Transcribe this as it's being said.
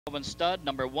Stud,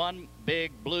 number 1,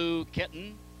 Big Blue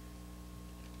Kitten.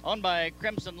 Owned by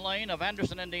Crimson Lane of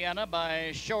Anderson, Indiana,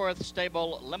 by Shorth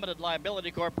Stable Limited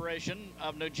Liability Corporation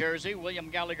of New Jersey.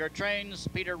 William Gallagher trains,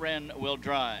 Peter Wren will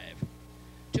drive.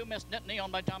 2 Miss Nittany,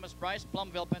 owned by Thomas Price,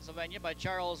 Plumville, Pennsylvania, by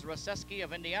Charles Roseski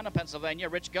of Indiana, Pennsylvania.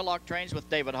 Rich Gillock trains with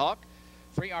David Hawk.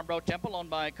 3 Armbro Temple, owned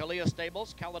by Kalia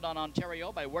Stables, Caledon,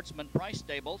 Ontario, by Wertzman Price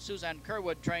Stables. Suzanne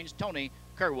Kerwood trains Tony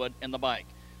Kerwood in the bike.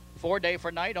 4 Day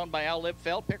for Night, owned by Al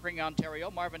Libfeld, Pickering, Ontario,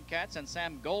 Marvin Katz and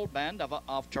Sam Goldband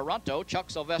of Toronto.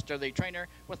 Chuck Sylvester, the trainer,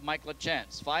 with Mike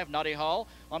Lachance. 5 Naughty Hall,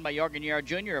 owned by Jorgen Jahr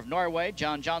Jr. of Norway.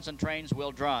 John Johnson trains,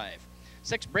 will drive.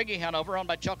 6 Briggy Hanover, owned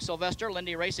by Chuck Sylvester,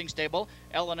 Lindy Racing Stable,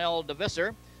 L&L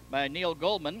DeVisser, by Neil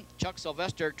Goldman. Chuck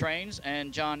Sylvester trains,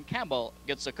 and John Campbell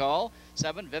gets a call.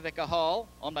 7 Vivica Hall,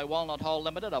 owned by Walnut Hall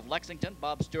Limited of Lexington,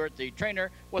 Bob Stewart, the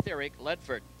trainer, with Eric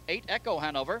Ledford. 8 Echo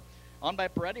Hanover, owned by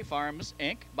Peretti Farms,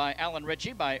 Inc., by Alan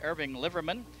Ritchie, by Irving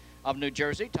Liverman of New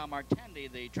Jersey. Tom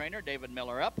Artandi, the trainer, David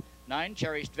Miller up. 9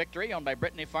 Cherished Victory, owned by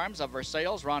Brittany Farms of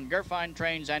Versailles. Ron Gerfine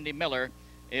trains, Andy Miller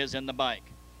is in the bike.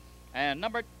 And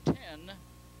number 10,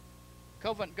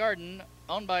 Covent Garden,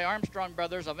 owned by Armstrong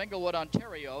Brothers of Inglewood,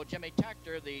 Ontario. Jimmy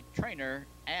Tactor, the trainer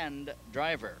and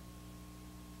driver.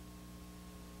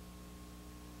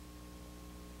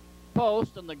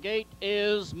 Post, and the gate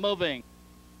is moving.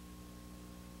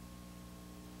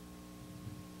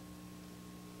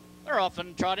 They're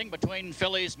often trotting between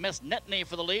fillies. Miss Nittany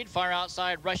for the lead. Far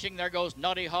outside rushing. There goes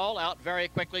Naughty Hall. Out very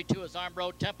quickly too is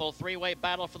Armbro Temple. 3-way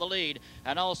battle for the lead.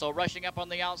 And also rushing up on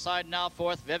the outside now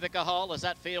 4th Vivica Hall as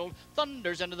that field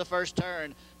thunders into the first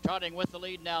turn. Trotting with the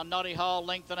lead now, Naughty Hall,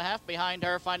 length and a half behind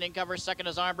her. Finding cover, 2nd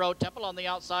is Armbro Temple. On the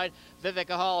outside,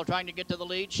 Vivica Hall trying to get to the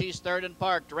lead. She's 3rd and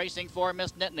parked. Racing for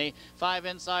Miss Nittany. 5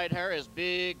 inside her is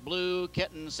Big Blue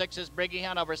Kitten. 6 is Briggy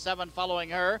Hanover. 7 following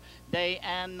her, Day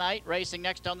and Night. Racing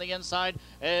next on the inside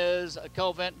is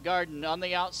Covent Garden. On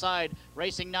the outside,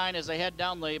 racing 9 as they head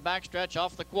down the backstretch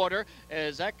off the quarter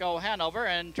is Echo Hanover.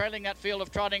 And trailing that field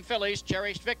of trotting fillies,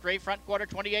 Cherished Victory, front quarter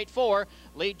 28-4.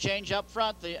 Lead change up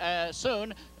front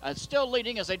soon. Still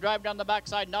leading as they drive down the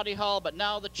backside, Naughty Hall, but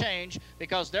now the change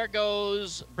because there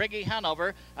goes Briggy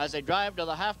Hanover as they drive to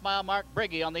the half-mile mark.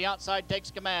 Briggy on the outside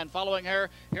takes command. Following her,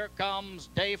 here comes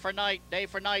Day for Night. Day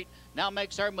for Night now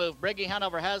makes her move. Briggy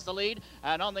Hanover has the lead,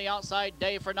 and on the outside,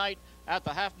 Day for Night at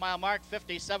the half-mile mark,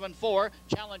 57-4,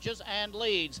 challenges and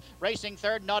leads. Racing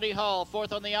 3rd, Naughty Hall.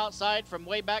 4th on the outside. From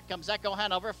way back comes Echo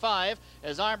Hanover. 5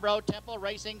 is Armbro Temple.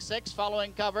 Racing 6,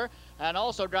 following cover. And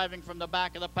also driving from the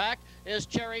back of the pack is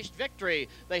Cherished Victory.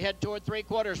 They head toward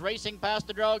 3/4, racing past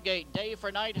the draw gate. Day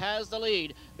for Night has the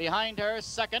lead. Behind her,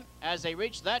 2nd, as they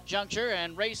reach that juncture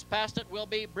and race past it will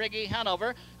be Briggy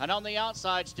Hanover. And on the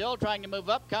outside, still trying to move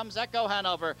up, comes Echo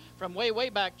Hanover. From way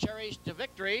back, Cherished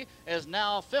Victory is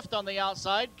now 5th on the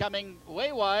outside, coming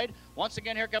way wide. Once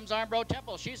again, here comes Armbro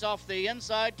Temple. She's off the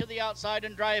inside to the outside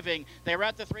and driving. They're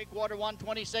at the 3/4,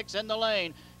 126 in the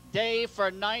lane. Day for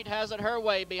Night has it her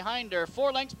way. Behind her,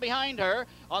 4 lengths behind her.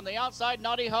 On the outside,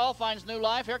 Naughty Hall finds new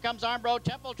life. Here comes Armbro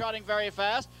Temple trotting very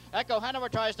fast. Echo Hanover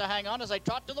tries to hang on as they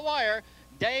trot to the wire.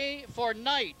 Day for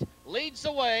Night leads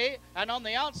the way, and on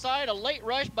the outside, a late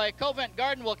rush by Covent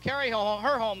Garden will carry her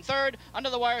home 3rd. Under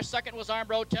the wire, 2nd was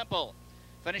Armbro Temple.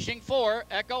 Finishing 4,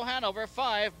 Echo Hanover.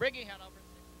 5, Briggy Hanover.